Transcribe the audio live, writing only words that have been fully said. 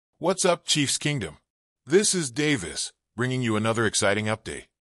What's up, Chiefs Kingdom? This is Davis, bringing you another exciting update.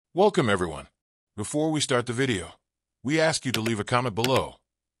 Welcome, everyone. Before we start the video, we ask you to leave a comment below.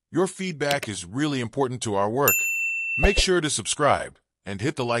 Your feedback is really important to our work. Make sure to subscribe and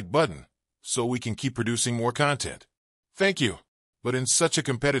hit the like button so we can keep producing more content. Thank you. But in such a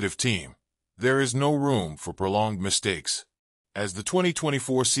competitive team, there is no room for prolonged mistakes. As the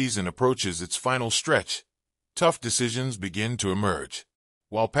 2024 season approaches its final stretch, tough decisions begin to emerge.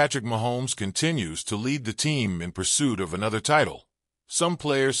 While Patrick Mahomes continues to lead the team in pursuit of another title, some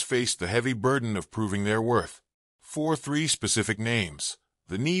players face the heavy burden of proving their worth. For three specific names,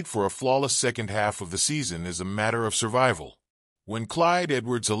 the need for a flawless second half of the season is a matter of survival. When Clyde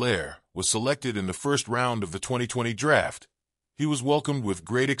Edwards-Helaire was selected in the first round of the 2020 draft, he was welcomed with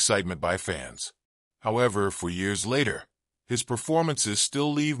great excitement by fans. However, for years later, his performances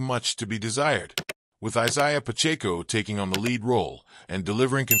still leave much to be desired. With Isaiah Pacheco taking on the lead role and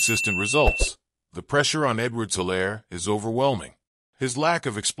delivering consistent results, the pressure on Edwards-Helaire is overwhelming. His lack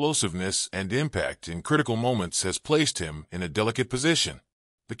of explosiveness and impact in critical moments has placed him in a delicate position.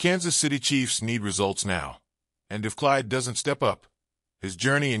 The Kansas City Chiefs need results now, and if Clyde doesn't step up, his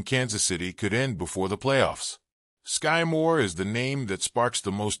journey in Kansas City could end before the playoffs. Sky Moore is the name that sparks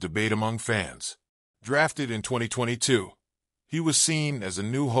the most debate among fans. Drafted in 2022, he was seen as a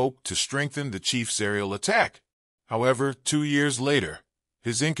new hope to strengthen the Chiefs' aerial attack. However, 2 years later,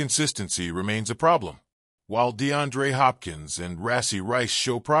 his inconsistency remains a problem. While DeAndre Hopkins and Rashee Rice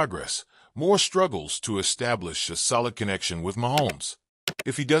show progress, Moore struggles to establish a solid connection with Mahomes.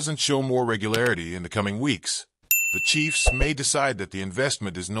 If he doesn't show more regularity in the coming weeks, the Chiefs may decide that the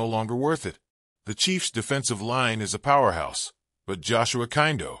investment is no longer worth it. The Chiefs' defensive line is a powerhouse, but Joshua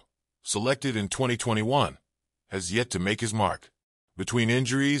Kindo, selected in 2021, has yet to make his mark. Between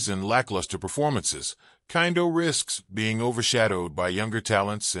injuries and lackluster performances, Kindo risks being overshadowed by younger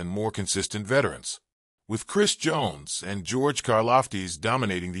talents and more consistent veterans. With Chris Jones and George Karlaftis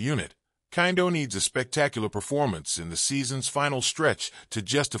dominating the unit, Kindo needs a spectacular performance in the season's final stretch to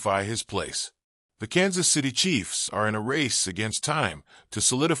justify his place. The Kansas City Chiefs are in a race against time to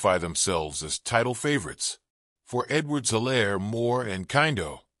solidify themselves as title favorites. For Edwards-Helaire, Moore, and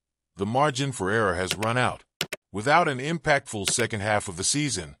Kindo, the margin for error has run out. Without an impactful second half of the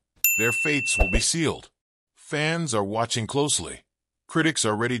season, their fates will be sealed. Fans are watching closely, critics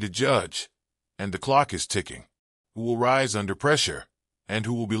are ready to judge, and the clock is ticking. Who will rise under pressure, and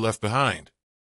who will be left behind?